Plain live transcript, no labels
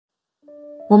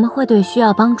我们会对需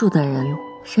要帮助的人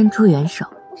伸出援手。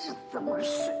是怎么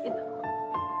睡的？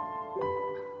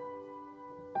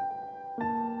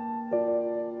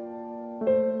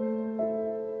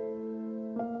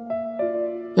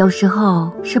有时候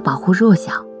是保护弱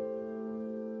小，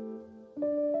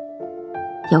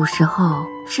有时候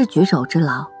是举手之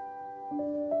劳，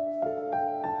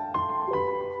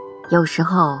有时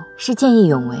候是见义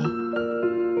勇为，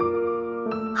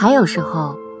还有时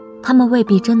候他们未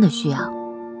必真的需要，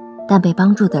但被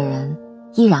帮助的人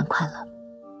依然快乐。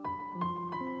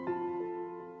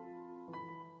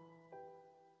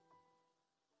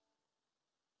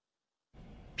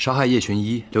杀害叶群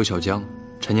一、刘小江、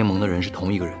陈柠檬的人是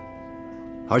同一个人，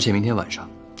而且明天晚上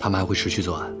他们还会持续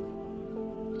作案。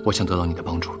我想得到你的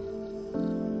帮助。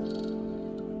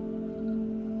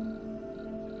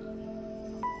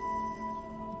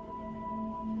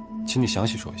请你详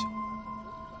细说一下。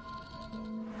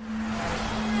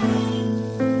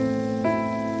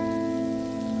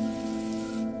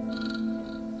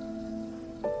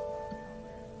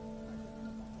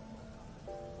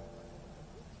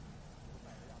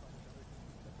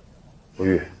吴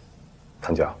玉、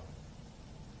谭皎，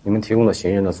你们提供的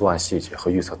嫌疑人的作案细节和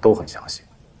预测都很详细，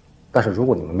但是如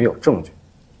果你们没有证据，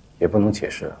也不能解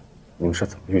释你们是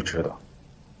怎么预知的，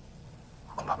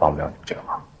我恐怕帮不了你们这个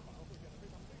忙。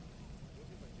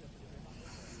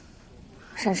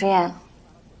沈时宴，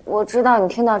我知道你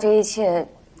听到这一切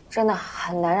真的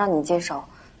很难让你接受，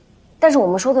但是我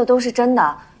们说的都是真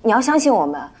的，你要相信我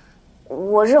们。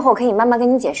我日后可以慢慢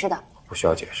跟你解释的。不需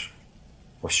要解释，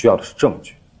我需要的是证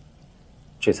据，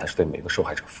这才是对每个受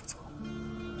害者负责。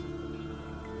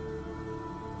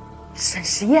沈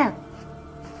时宴，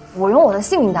我用我的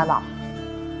性命担保，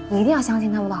你一定要相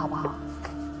信他们的好不好？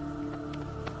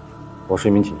我是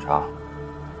一名警察，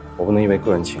我不能因为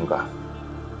个人情感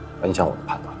影响我的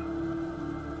判断。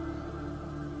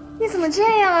你怎么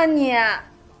这样啊你？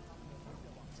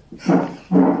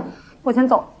我先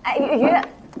走。哎，鱼，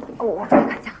我终于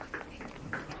看见了。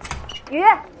鱼，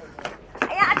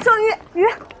哎呀，郑鱼，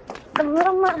怎么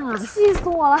了嘛？气死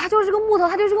我了！他就是个木头，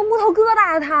他就是个木头疙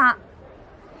瘩呀！他。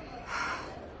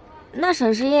那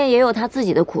沈时宴也有他自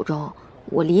己的苦衷，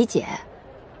我理解。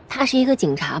他是一个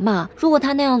警察嘛，如果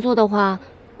他那样做的话，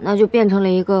那就变成了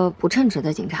一个不称职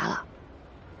的警察了。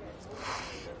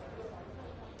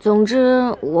总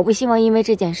之，我不希望因为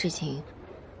这件事情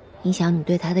影响你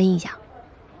对他的印象。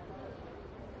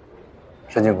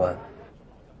沈警官，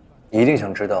你一定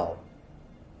想知道，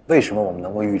为什么我们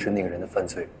能够预知那个人的犯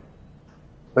罪？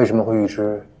为什么会预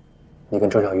知你跟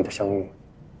周小鱼的相遇？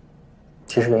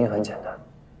其实原因很简单，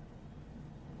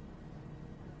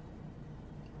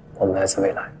我们来自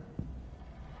未来。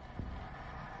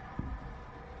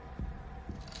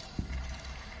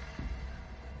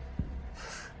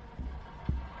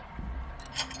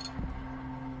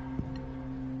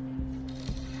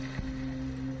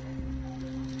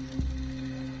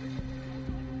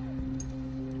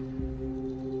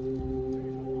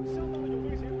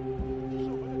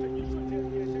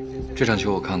这场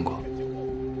球我看过，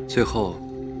最后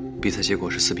比赛结果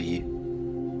是4-1。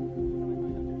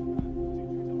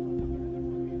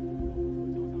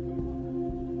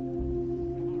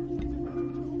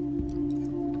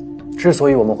之所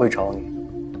以我们会找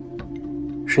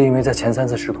你，是因为在前3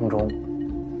次时空中，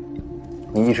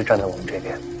你一直站在我们这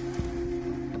边。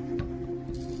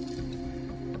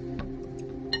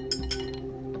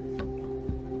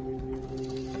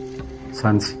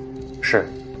3次？是。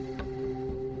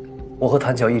我和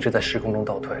谭皎一直在时空中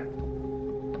倒退，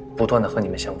不断的和你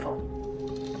们相逢，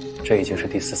这已经是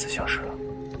第4次消失了。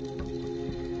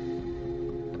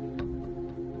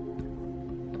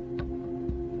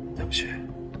对不起。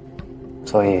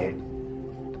所以，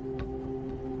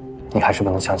你还是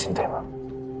不能相信，对吗？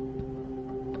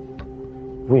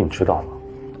如你知道吗？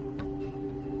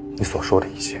你所说的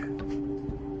一切，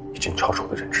已经超出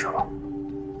我的认知了。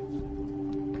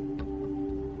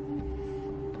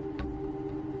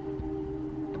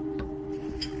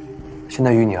现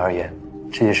在于你而言，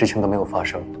这些事情都没有发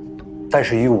生，但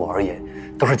是于我而言，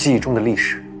都是记忆中的历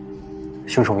史。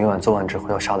凶手明晚作案之后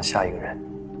要杀的下一个人，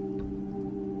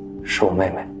是我妹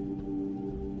妹。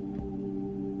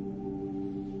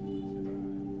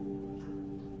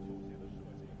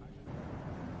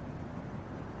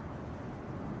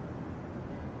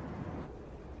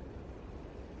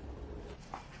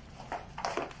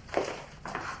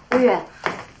吴宇，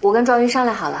我跟庄鱼商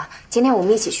量好了，今天我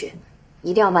们一起去，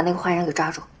一定要把那个坏人给抓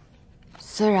住。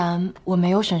虽然我没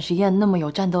有沈时宴那么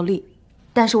有战斗力，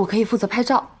但是我可以负责拍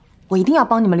照，我一定要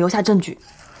帮你们留下证据。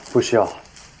不需要，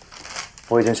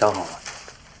我已经想好了，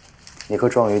你和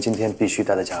庄鱼今天必须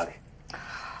待在家里。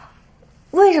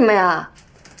为什么呀？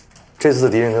这次的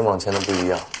敌人跟往前的不一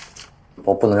样，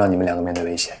我不能让你们两个面对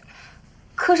危险。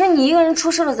可是你一个人出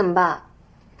事了怎么办？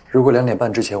如果2点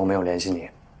半之前我没有联系你，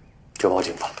就报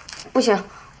警吧。不行，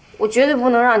我绝对不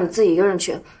能让你自己一个人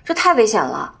去，这太危险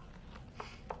了。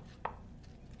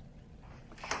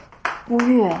吴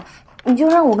玉，你就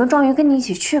让我跟庄鱼跟你一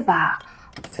起去吧。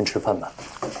先吃饭吧。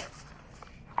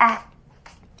哎，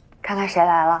看看谁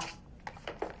来了。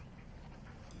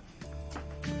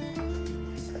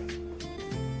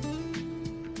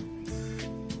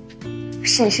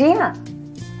沈诗燕。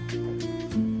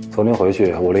昨天回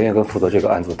去，我连夜跟负责这个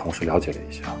案子的同事了解了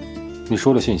一下，你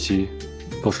说的信息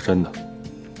都是真的，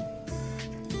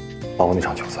包括那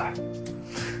场球赛。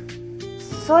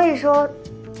所以说，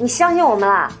你相信我们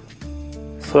啦？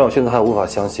虽然我现在还无法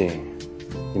相信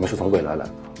你们是从未来来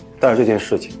的，但是这件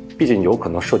事情毕竟有可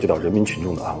能涉及到人民群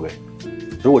众的安危。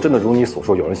如果真的如你所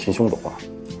说有人行凶的话，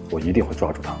我一定会抓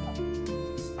住他们。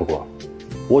不过，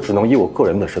我只能以我个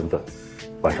人的身份，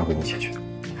晚上跟你一起去。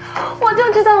我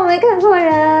就知道我没看错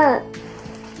人。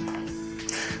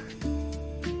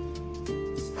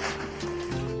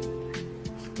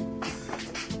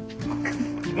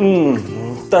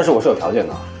但是我是有条件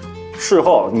的，事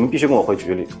后你们必须跟我回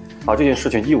局里，把这件事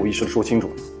情一五一十的说清楚。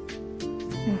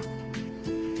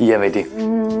一言为定。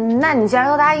那你既然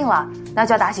都答应了，那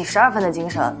就要打起12分的精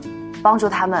神，帮助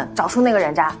他们找出那个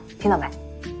人渣，听到没？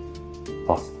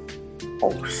好。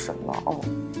哦什么哦？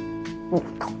木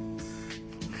头。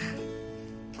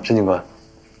沈警官，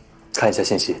看一下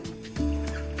信息。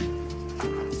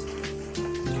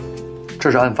这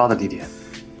是案发的地点，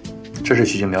这是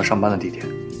徐静苗上班的地点。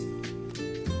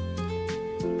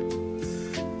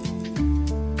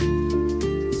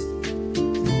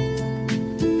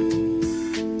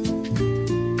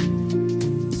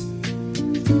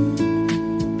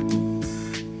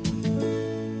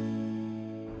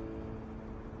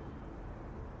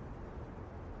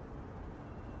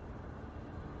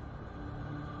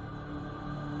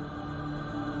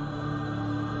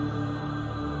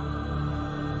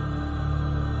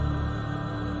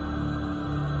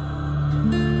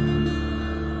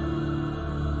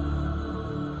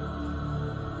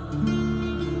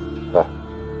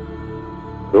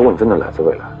如果你真的来自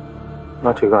未来，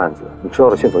那这个案子你知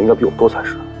道的线索应该比我多才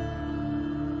是。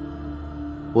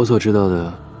我所知道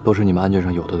的都是你们案卷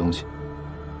上有的东西，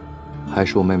还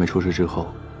是我妹妹出事之后，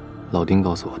老丁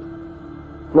告诉我的。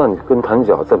那你跟谭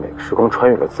皎在每个时空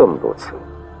穿越了这么多次，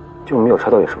就没有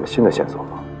查到有什么新的线索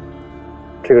吗？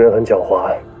这个人很狡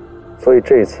猾，所以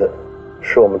这一次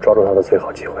是我们抓住他的最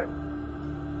好机会。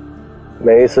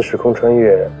每一次时空穿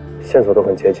越，线索都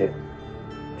很接近，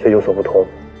却有所不同。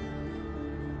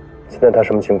现在他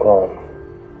什么情况，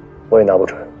我也拿不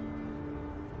准。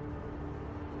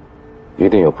一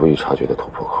定有不易察觉的突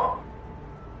破口。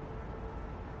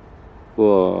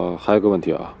我还有个问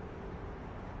题啊，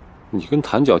你跟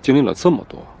谭皎经历了这么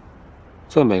多，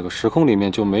在每个时空里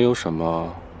面就没有什么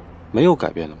没有改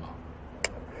变的吗？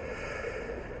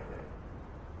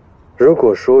如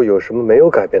果说有什么没有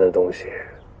改变的东西，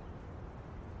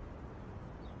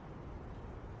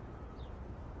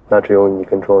那只有你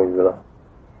跟庄鱼了。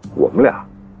我们俩？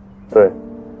对。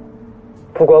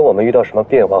不管我们遇到什么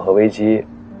变化和危机，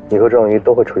你和庄鱼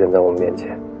都会出现在我们面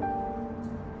前。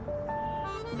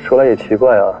说来也奇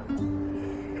怪啊，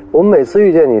我们每次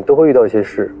遇见你都会遇到一些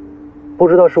事，不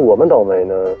知道是我们倒霉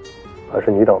呢，还是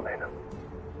你倒霉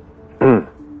呢？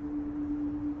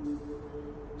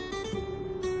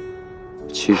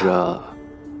其实啊，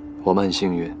我们很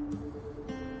幸运，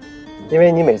因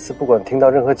为你每次不管听到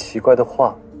任何奇怪的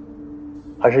话，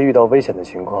还是遇到危险的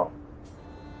情况，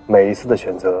每一次的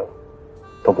选择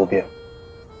都不变，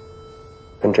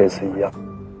跟这次一样。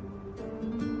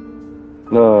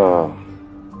那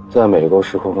在每个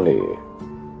时空里，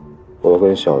我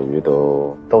跟小鱼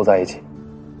都在一起。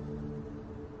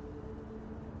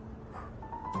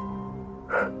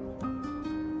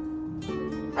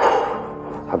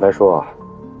坦白说啊，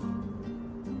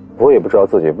我也不知道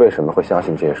自己为什么会相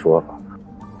信这些说法，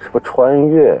什么穿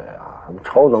越啊，什么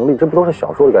超能力，这不都是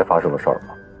小说里该发生的事儿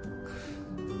吗？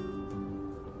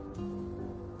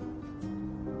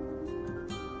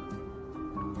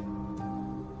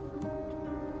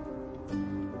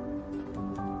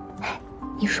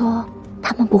你说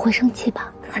他们不会生气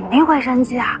吧？肯定会生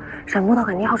气啊！沈木头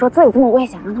肯定要说自己这么危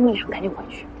险，让他们俩赶紧回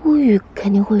去。乌雨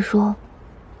肯定会说，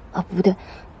啊不对，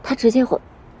他直接会，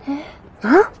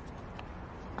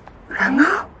人呢？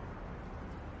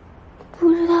不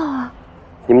知道啊。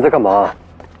你们在干嘛？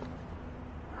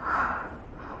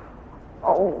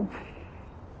哦，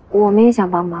我们也想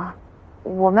帮忙，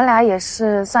我们俩也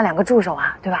是算2个助手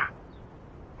啊，对吧？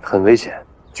很危险，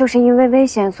就是因为危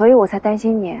险，所以我才担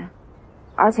心你。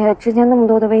而且之前那么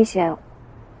多的危险，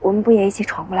我们不也一起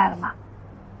闯过来了吗？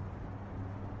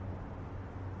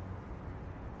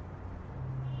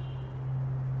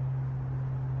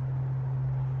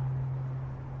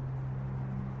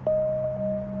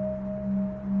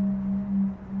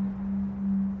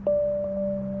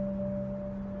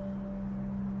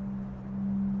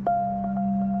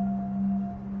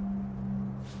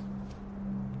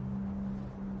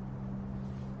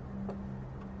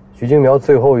徐静苗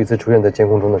最后一次出现在监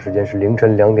控中的时间是凌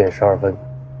晨2点12分，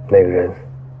那个人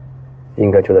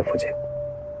应该就在附近。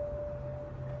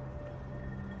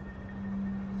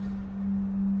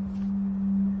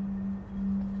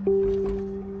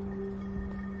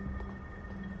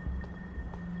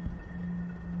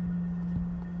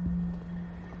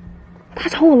他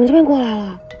朝我们这边过来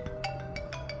了。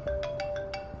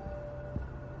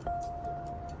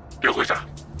别回家，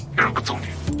别让他揍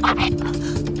你，快跑！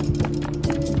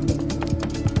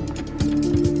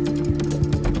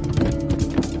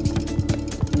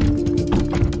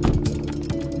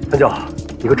谭教，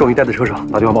你和仲一待在车上，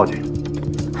打电话报警。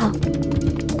好。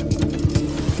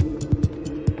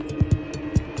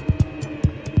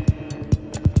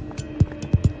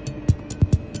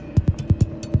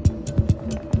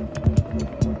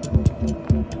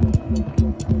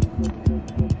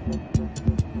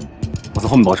我在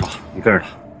后面包场，你跟着他。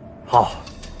好。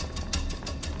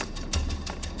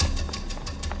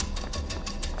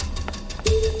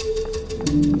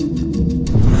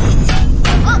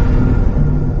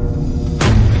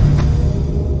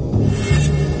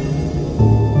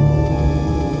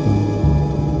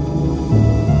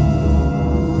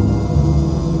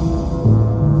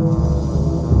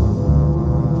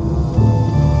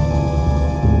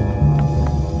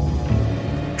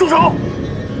住手！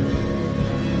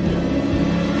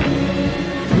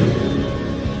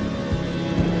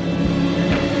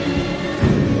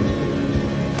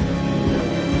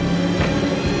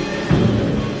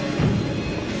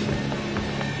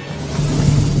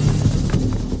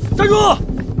站住！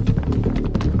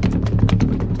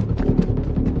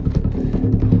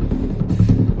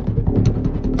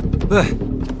喂，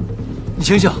你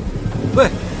醒醒！喂！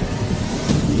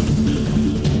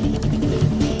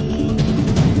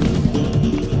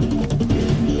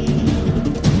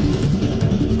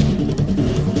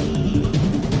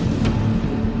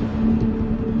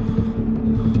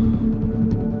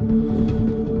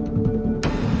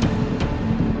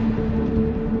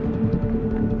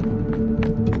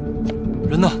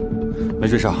人呢？没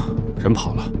追上，人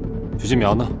跑了。徐金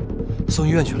苗呢？送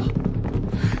医院去了。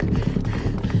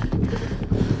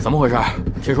怎么回事？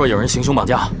听说有人行凶绑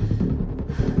架。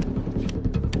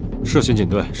是刑警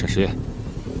队沈实验，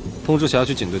通知辖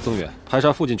区警队增援，排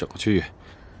查附近整个区域。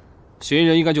嫌疑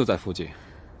人应该就在附近，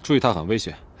注意他很危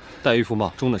险，戴渔夫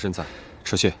帽，中等身材，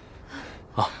持械。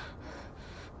啊。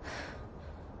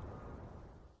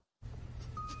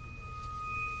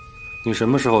你什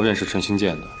么时候认识陈新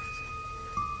建的？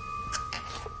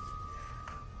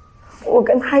我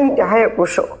跟他一点也不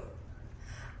熟，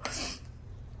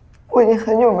我已经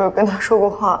很久没有跟他说过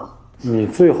话了。你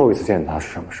最后一次见他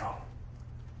是什么时候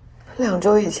？2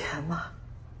周以前吧，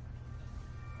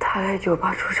他来酒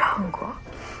吧驻唱过。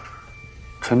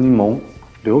陈柠檬、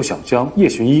刘小江、叶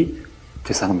寻一，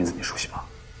这3个名字你熟悉吗？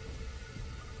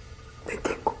没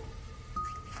听过，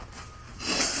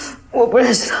我不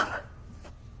认识他们。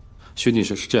徐女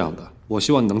士是这样的，我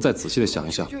希望你能再仔细的想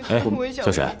一想。哎，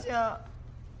小沈，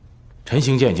陈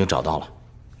兴建已经找到了，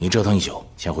你折腾一宿，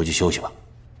先回去休息吧，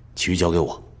其余交给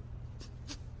我。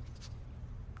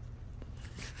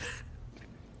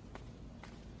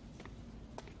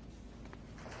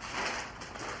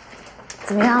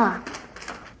怎么样了？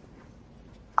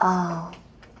哦，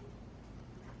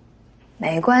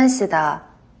没关系的，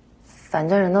反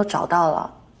正人都找到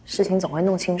了，事情总会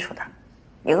弄清楚的。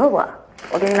你饿不饿？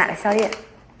我给你买了宵夜，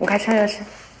你快趁热吃。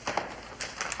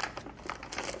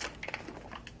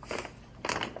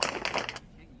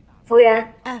服务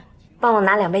员，帮我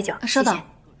拿2杯酒。收到。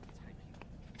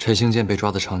陈兴建被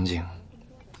抓的场景，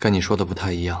跟你说的不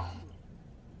太一样。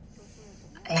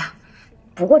哎呀，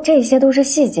不过这些都是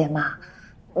细节嘛，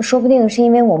说不定是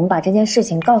因为我们把这件事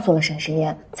情告诉了沈实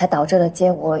验，才导致了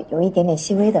结果有一点点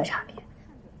细微的差别。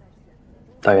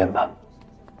但愿吧。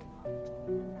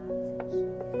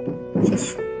谢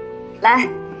谢。来，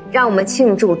让我们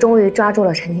庆祝终于抓住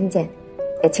了陈兴建，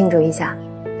也庆祝一下，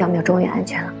苗苗终于安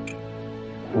全了。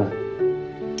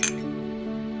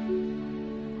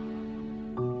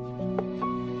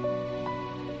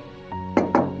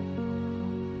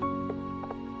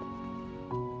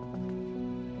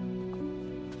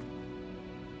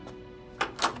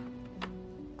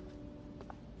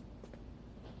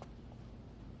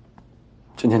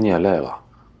今天你也累了，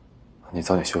你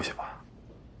早点休息吧。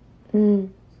嗯。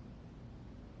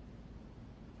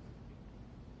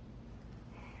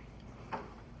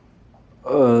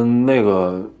那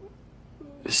个，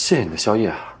谢谢你的宵夜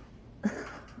啊。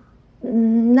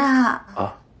那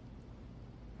啊，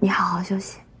你好好休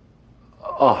息。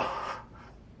哦，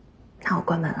那我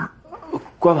关门了。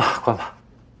关吧，关吧。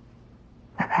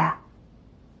拜拜啊。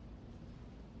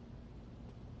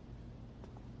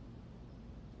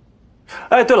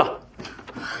哎，对了，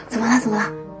怎么了？怎么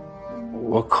了？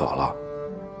我渴了，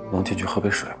能进去喝杯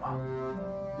水吗？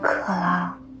渴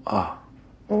了啊，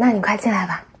那你快进来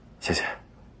吧。谢谢。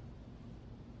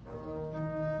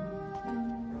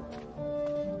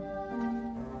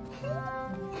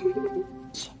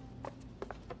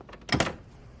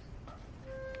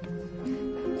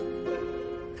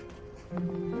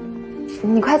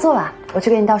你快坐吧，我去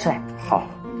给你倒水。好。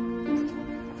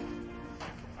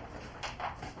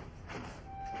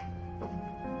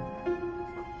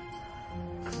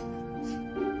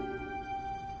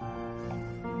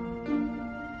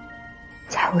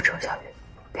加油，周小雨，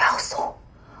不要怂，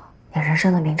你人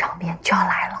生的名场面就要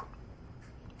来了，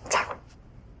加油！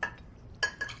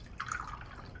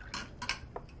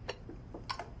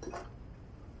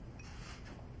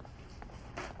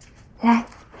来，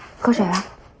喝水吧。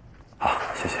好，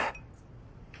谢谢。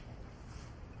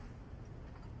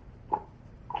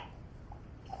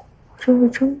真是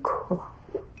真渴。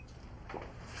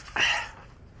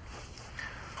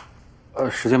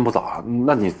时间不早了，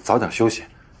那你早点休息。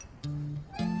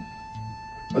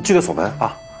记得锁门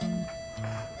啊。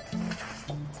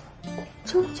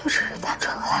真的就只是单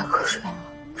纯的来喝水啊？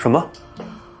什么？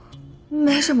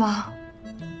没什么，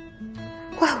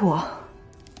怪我。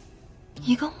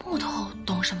一个木头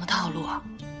懂什么套路啊？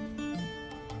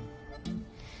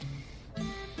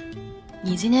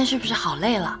你今天是不是好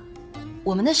累了？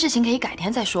我们的事情可以改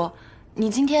天再说。你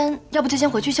今天要不就先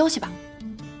回去休息吧。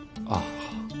啊，好。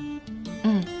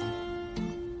嗯。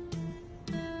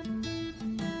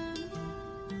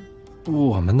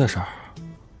我们的事儿。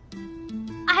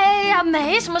哎呀，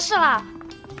没什么事啦，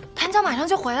谭江马上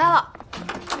就回来了。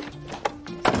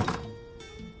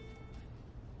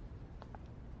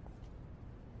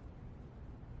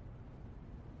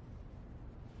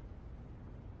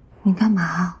你干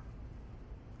嘛？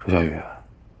周小雨，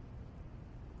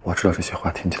我知道这些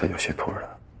话听起来有些突然，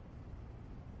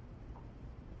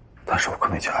但是我可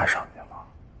能已经爱上你了。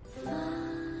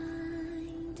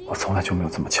我从来就没有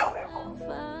这么强烈过，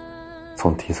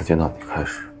从第一次见到你开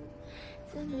始，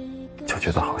就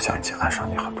觉得好像已经爱上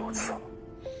你很多次了。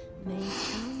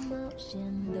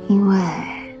因为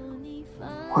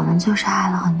我们就是爱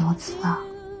了很多次啊。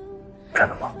真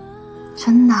的吗？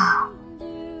真的。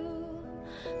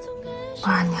不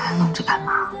然你还愣着干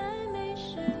嘛？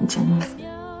你真的。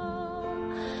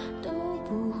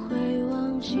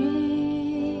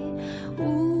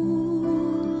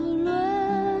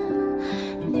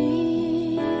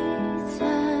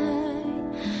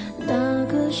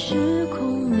时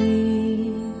空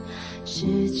里，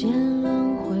时间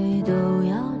轮回都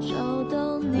要找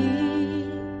到你，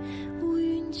乌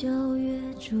云交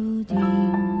越注定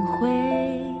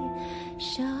会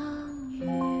相遇。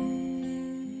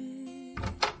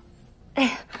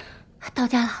哎，到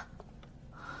家了。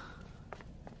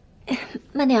哎，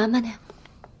慢点啊，慢点。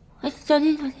哎，小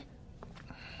心小心。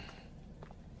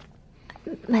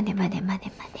慢点慢点慢点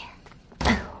慢点。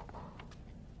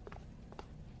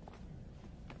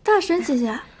大神姐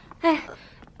姐，哎，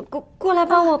过来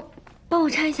帮我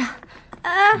拆一下。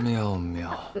妙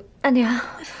妙，慢点啊。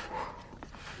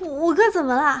我哥怎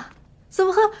么了？怎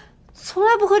么从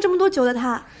来不喝这么多酒的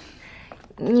他？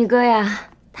你哥呀，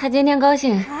他今天高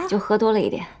兴就喝多了一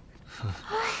点。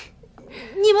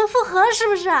你们复合了是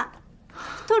不是？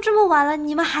都这么晚了，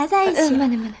你们还在一起？慢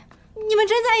点慢点。你们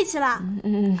真在一起了？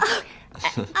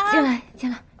进来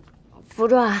进来，扶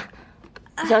住啊，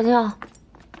小心哦。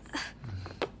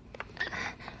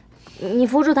你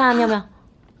扶住他，妙妙。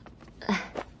来，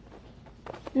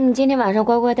你今天晚上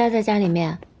乖乖待在家里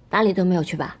面，哪里都没有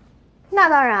去吧？那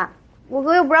当然，我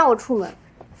哥又不让我出门，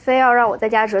非要让我在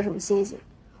家折什么星星，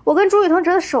我跟朱雨桐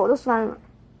折的手都酸了。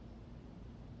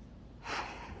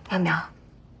妙妙，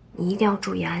你一定要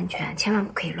注意安全，千万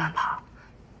不可以乱跑。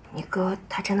你哥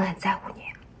他真的很在乎你。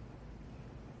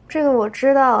这个我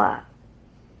知道啊，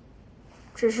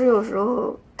只是有时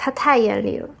候他太严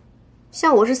厉了，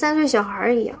像我是3岁小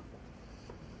孩一样。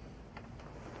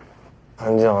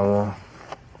团长呢？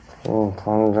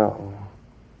团长呢？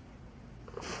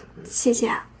谢谢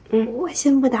啊，我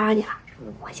先不打扰你了，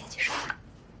我先去睡了。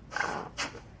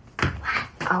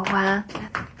晚安。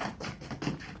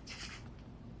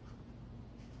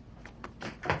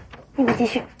你们继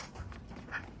续。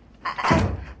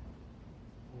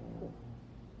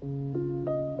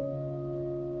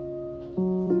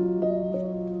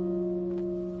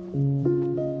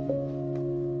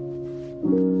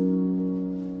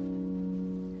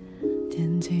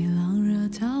天气冷热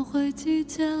交汇，季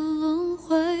节轮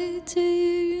回，记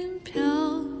忆云飘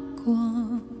过，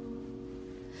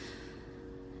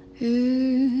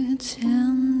遇见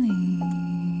你。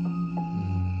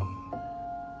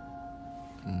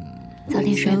早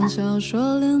点睡吧。小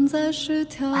说连载失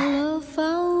调了范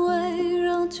围，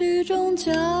让剧中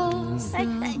角色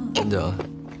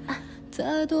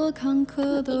再多坎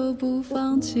坷都不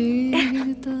放弃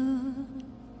的。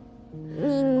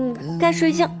该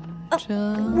睡觉。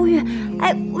吴宇，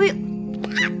哎，吴宇，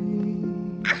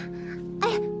哎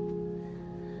呀，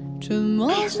沉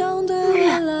默相对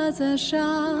未来在闪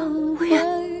回，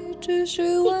只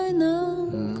是未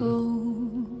能够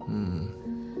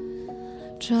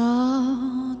找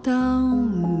到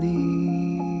你。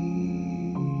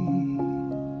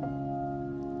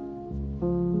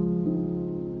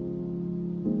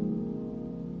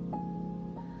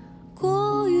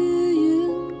过于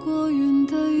云，过云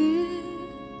的雨，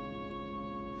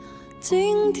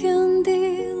惊天地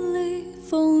里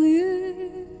风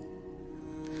雨，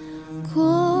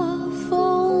过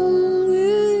风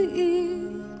雨已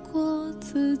过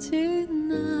自己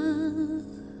难。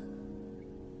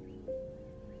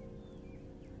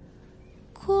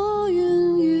过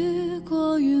云雨，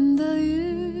过云的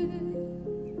雨，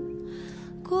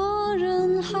过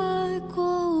人海，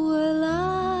过未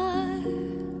来，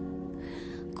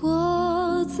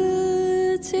过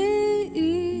自己，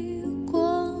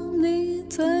过你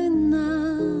最难。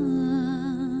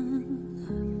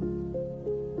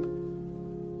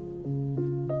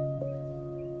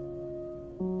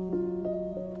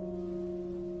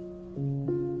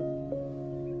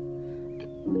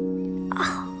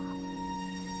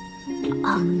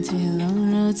天气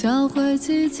冷热交汇，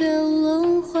季节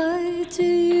轮回，记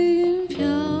忆云飘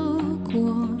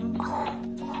过，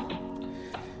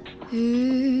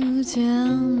遇见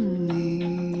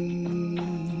你。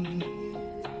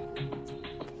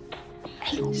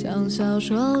像小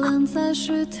说连载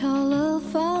失调了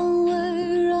范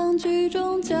围，让剧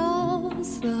中角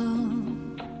色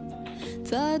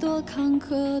再多坎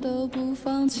坷都不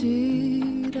放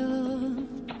弃的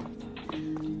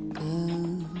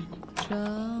跟着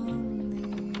你。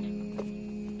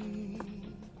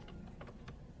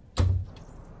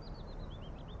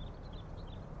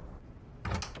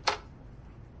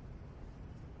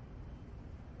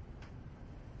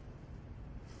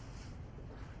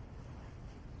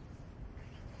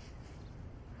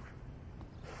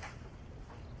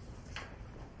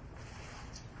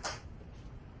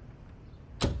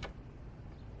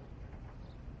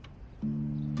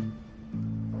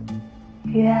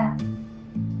鱼，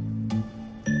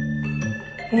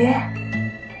鱼，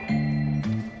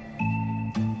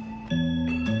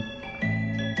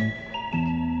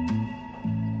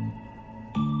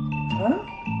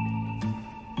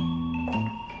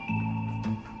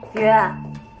鱼，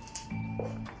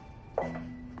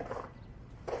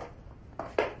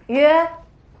鱼，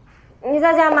你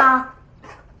在家吗？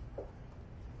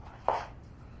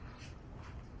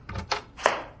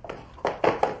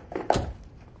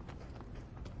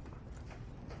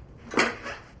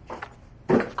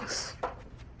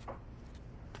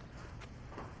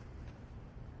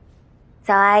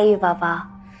早安，玉宝宝。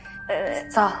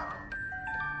早。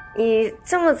你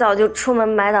这么早就出门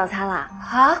买早餐啦？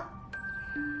啊？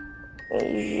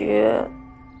鱼，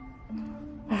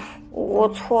我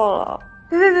错了。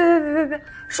别，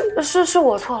是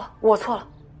我错了，我错了。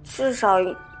至少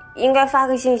应该发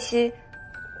个信息，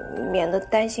免得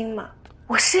担心嘛。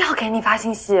我是要给你发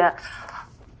信息，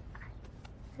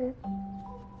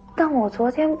但我昨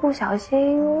天不小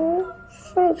心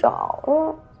睡着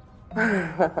了。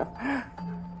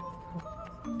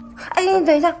哎，你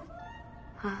等一下，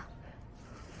啊！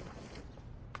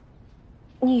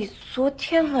你昨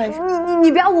天晚上，你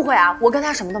不要误会啊！我跟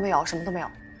他什么都没有，什么都没有。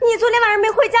你昨天晚上没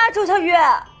回家，周小雨。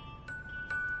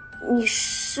你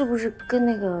是不是跟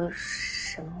那个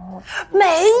什么？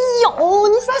没有，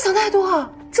你不要想太多，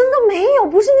真的没有，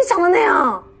不是你想的那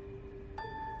样。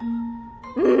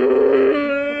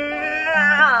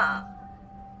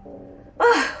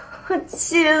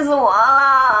气死我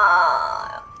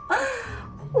了！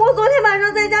我昨天晚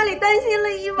上在家里担心了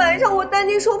一晚上，我担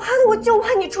惊受怕的，我就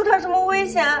怕你出点什么危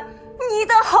险。你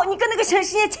的好，你跟那个沈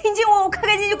师爷亲近我开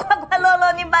开心心快快乐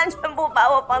乐，你完全不把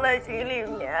我放在心里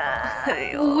面。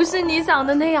哎呦，不是你想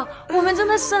的那样，我们真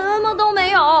的什么都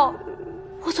没有。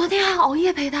我昨天还熬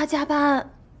夜陪他加班。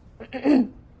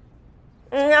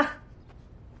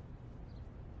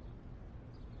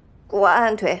给我按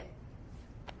按腿。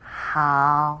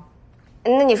好，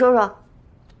那你说说，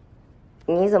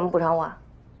你怎么补偿我啊？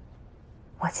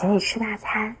我请你吃大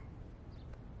餐，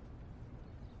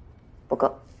不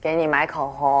够，给你买口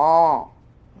红。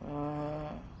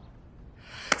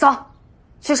走，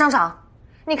去商场，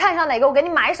你看上哪个我给你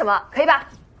买什么，可以吧？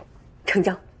成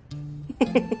交。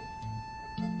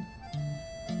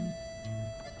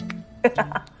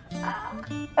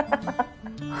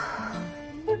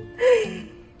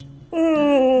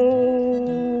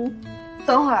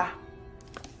等会儿。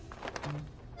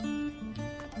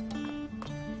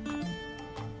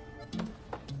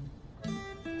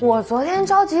我昨天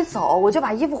着急走，我就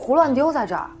把衣服胡乱丢在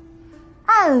这儿。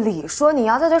按理说你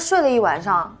要在这睡了一晚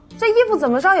上，这衣服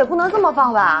怎么着也不能这么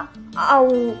放吧？啊，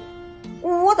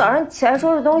我早上起来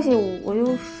收拾东西，我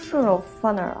就顺手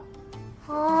放那儿了。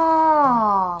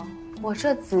哦，我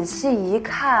这仔细一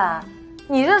看，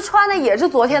你这穿的也是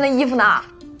昨天的衣服呢。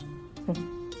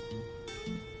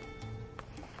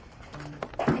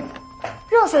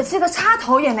热水器的插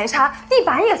头也没插，地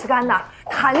板也是干的，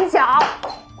弹脚。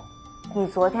你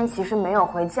昨天其实没有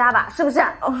回家吧？是不是？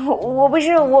我不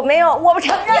是，我没有，我不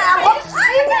承认。你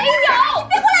没有！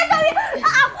别过来，赵宇！啊，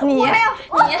你我没有，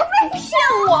你骗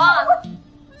我！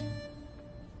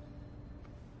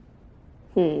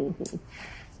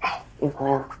哎，女朋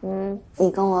友，你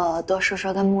跟我多说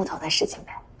说跟木头的事情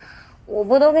呗。我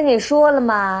不都跟你说了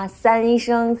吗？三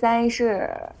生三世。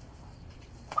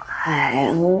哎，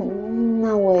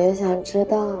那我也想知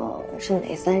道是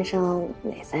哪三生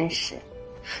哪三世。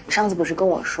你上次不是跟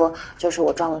我说，就是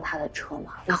我撞了他的车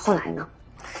吗？那后来呢？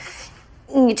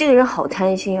你这个人好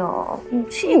贪心哦，你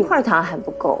吃一块糖还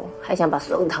不够，还想把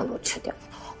所有的糖都吃掉。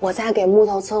我在给木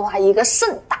头策划一个盛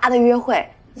大的约会，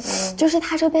就是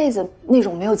他这辈子那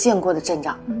种没有见过的阵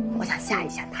仗，我想吓一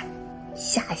吓他，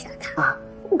吓一吓他啊！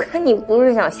我看你不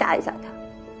是想吓一吓他，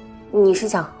你是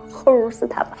想齁死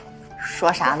他吧？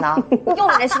说啥呢？你又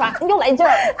来是吧？你又来劲儿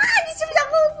啊！你是不是想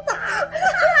齁死他？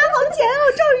好甜哦，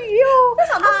赵宇哦！我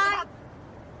想齁死他。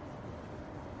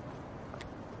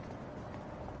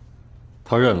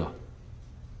他认了，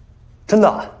真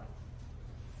的？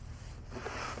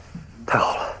太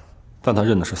好了。但他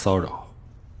认的是骚扰。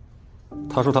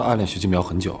他说他暗恋徐金苗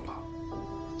很久了，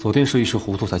昨天是一时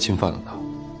糊涂才侵犯了他，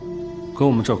跟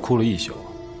我们这儿哭了一宿，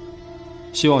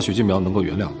希望许金苗能够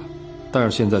原谅他。但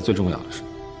是现在最重要的是，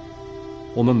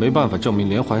我们没办法证明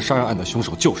连环杀人案的凶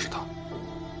手就是他。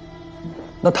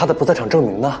那他的不在场证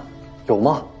明呢？有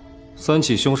吗？3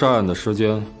起凶杀案的时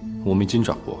间我们已经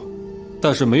掌握，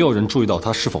但是没有人注意到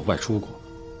他是否外出过，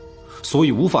所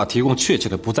以无法提供确切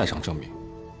的不在场证明。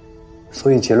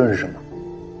所以结论是什么？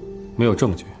没有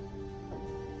证据，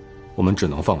我们只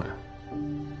能放人。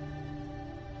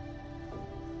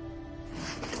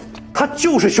他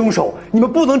就是凶手，你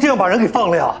们不能这样把人给放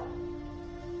了呀！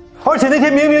而且那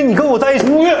天明明你跟我在一起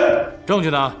，5月，证据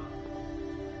呢？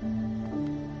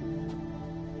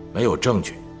没有证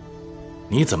据，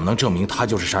你怎么能证明他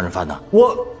就是杀人犯呢？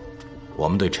我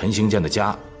们对陈兴建的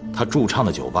家、他驻唱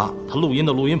的酒吧、他录音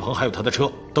的录音棚，还有他的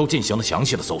车，都进行了详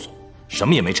细的搜索，什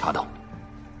么也没查到，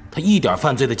他一点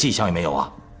犯罪的迹象也没有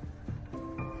啊！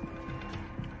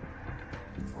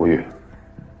吴玉，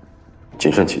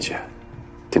谨慎起见，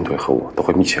丁腿和我都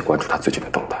会密切关注他最近的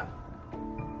动态。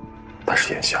但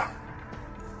是眼下，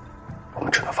我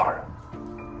们只能放人。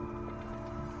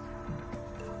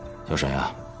小沈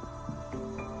呀，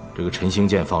这个陈兴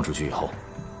建放出去以后，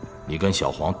你跟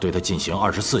小黄对他进行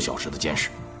24小时的监视，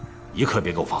一刻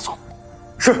别给我放松。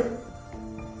是。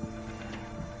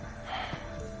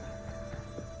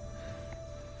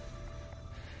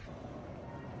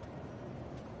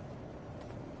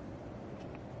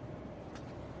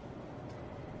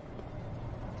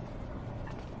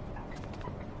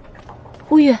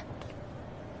吴宇，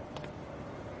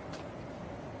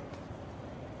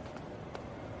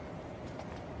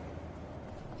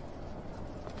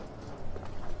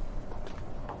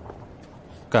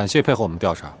感谢配合我们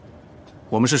调查。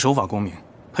我们是守法公民，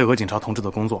配合警察同志的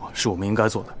工作是我们应该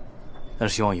做的，但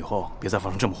是希望以后别再发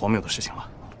生这么荒谬的事情了。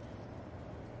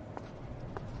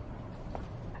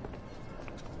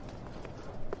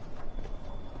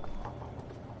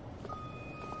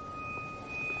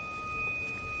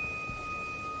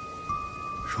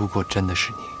如果真的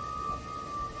是你，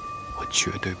我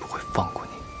绝对不会放过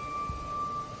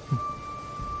你。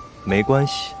没关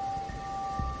系，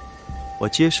我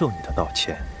接受你的道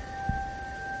歉。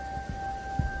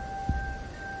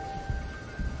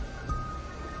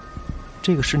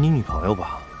这个是你女朋友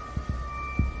吧？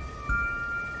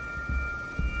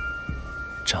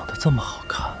长得这么好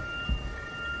看，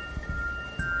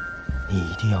你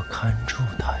一定要看住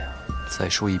她呀！再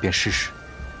说一遍试试。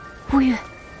吴宇。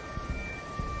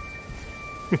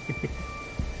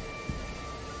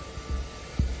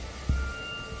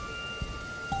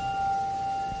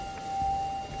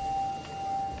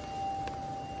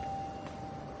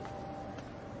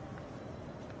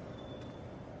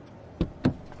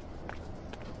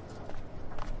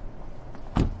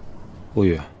吴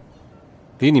宇，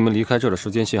离你们离开这儿的时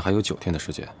间线还有9天的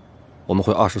时间，我们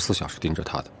会24小时盯着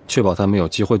他的，确保他没有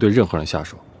机会对任何人下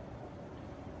手。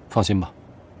放心吧。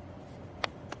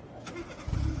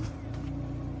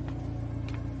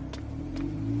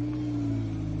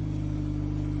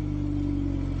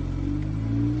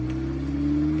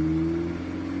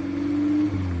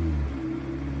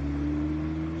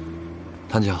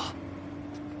谭姐，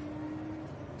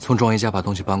从庄爷家把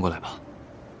东西搬过来吧，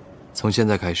从现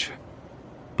在开始。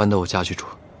 搬到我家去住。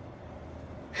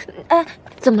哎，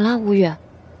怎么了，吴宇？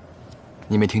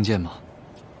你没听见吗？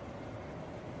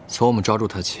从我们抓住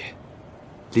他起，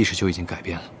历史就已经改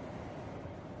变了。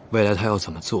未来他要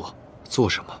怎么做，做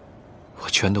什么，我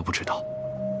全都不知道。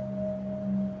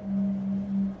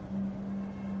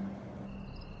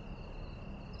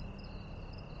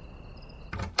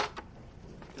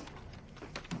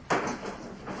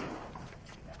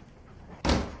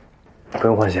不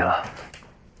用换鞋了。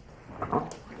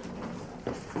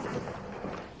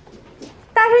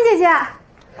 大声姐姐，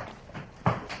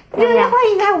热烈欢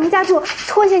迎你来我们家住，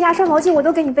拖鞋、牙刷、毛巾我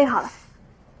都给你备好了。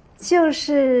就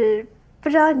是不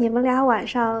知道你们俩晚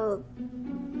上……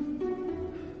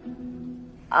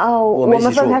哦，我们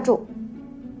分开住。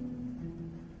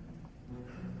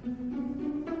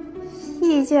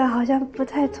意见好像不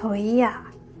太统一呀，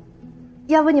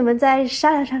要不你们再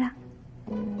商量商量？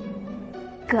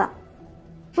哥，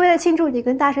为了庆祝你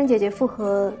跟大声姐姐复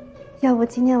合，要不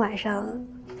今天晚上……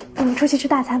 我们出去吃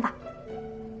大餐吧。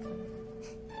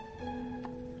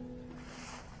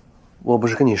我不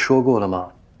是跟你说过了吗？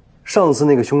上次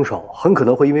那个凶手很可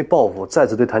能会因为报复再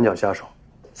次对谭皎下手，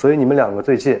所以你们2个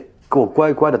最近给我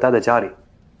乖乖的待在家里，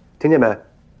听见没？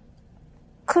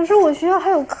可是我学校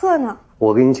还有课呢。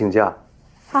我给你请假。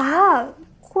啊，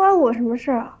关我什么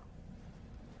事啊？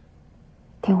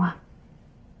听话。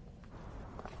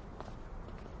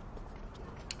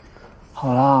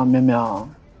好啦，淼淼。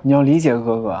 你要理解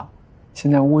哥哥，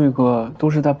现在乌玉哥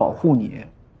都是在保护你。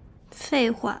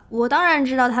废话，我当然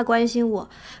知道他关心我，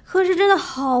可是真的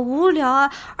好无聊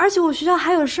啊！而且我学校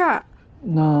还有事儿。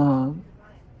那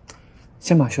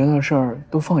先把学校的事儿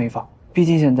都放一放，毕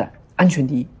竟现在安全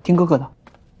第一，听哥哥的。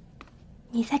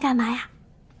你在干嘛呀？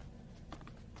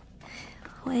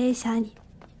我也想你。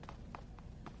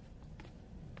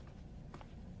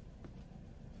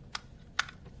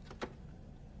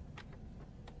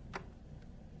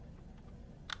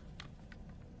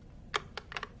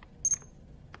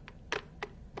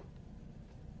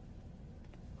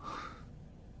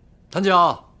 谭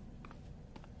皎，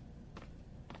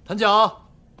谭皎，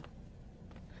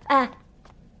哎，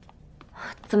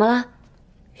怎么了？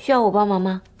需要我帮忙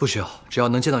吗？不需要，只要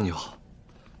能见到你就好。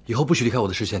以后不许离开我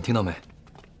的视线，听到没？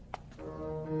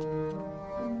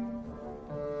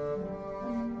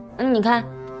你看，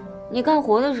你干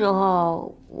活的时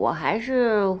候，我还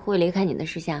是会离开你的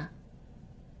视线。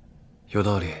有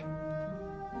道理。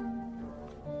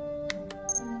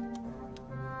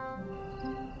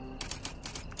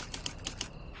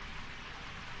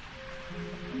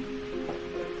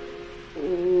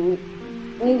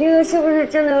 你这个是不是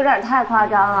真的有点太夸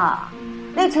张了？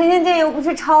那陈先健又不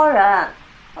是超人，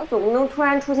他总不能突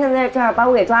然出现在这儿把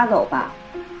我给抓走吧？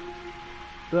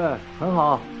对，很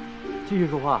好，继续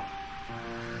说话。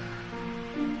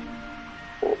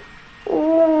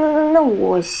那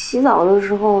我洗澡的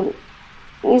时候，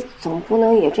你总不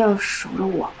能也这样守着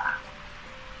我吧？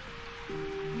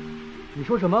你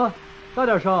说什么？大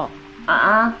点声！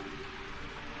啊？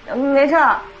没事。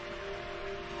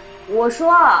我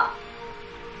说。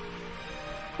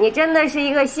 你真的是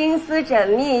一个心思缜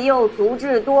密又足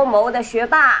智多谋的学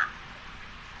霸。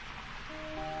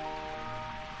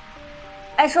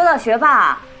哎，说到学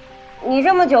霸，你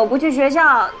这么久不去学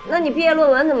校，那你毕业论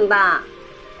文怎么办？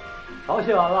早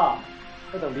写完了，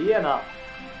在等毕业呢。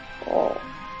哦，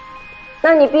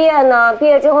那你毕业呢？毕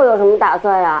业之后有什么打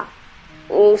算呀？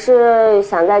你是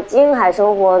想在京海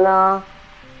生活呢，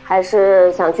还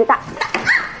是想去大？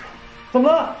怎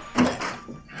么了？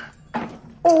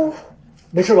哦。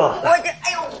 没事吧？哎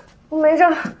呦，我没事，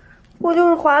我就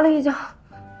是滑了一跤。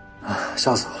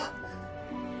吓死我了。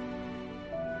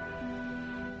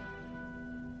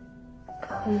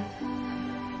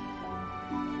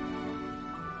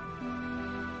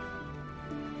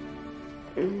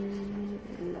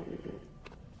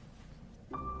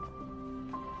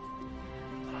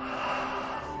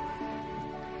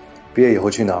毕业以后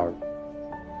去哪儿，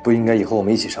不应该以后我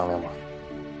们一起商量吗？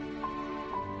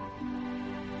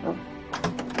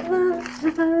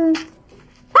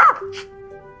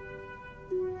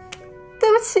对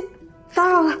不起，打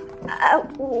扰了。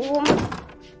我们。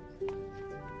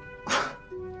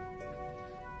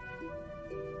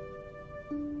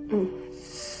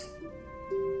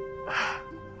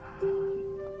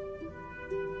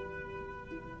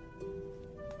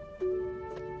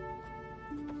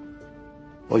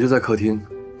我就在客厅，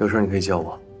有事你可以叫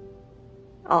我。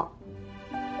哦。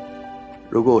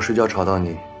如果我睡觉吵到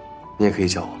你，你也可以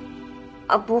叫我。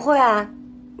啊，不会啊，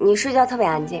你睡觉特别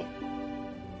安静。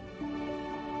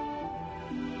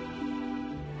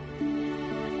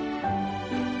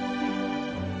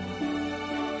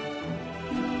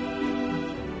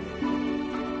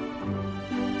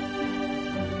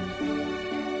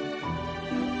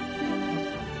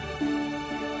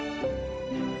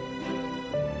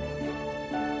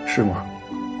是吗？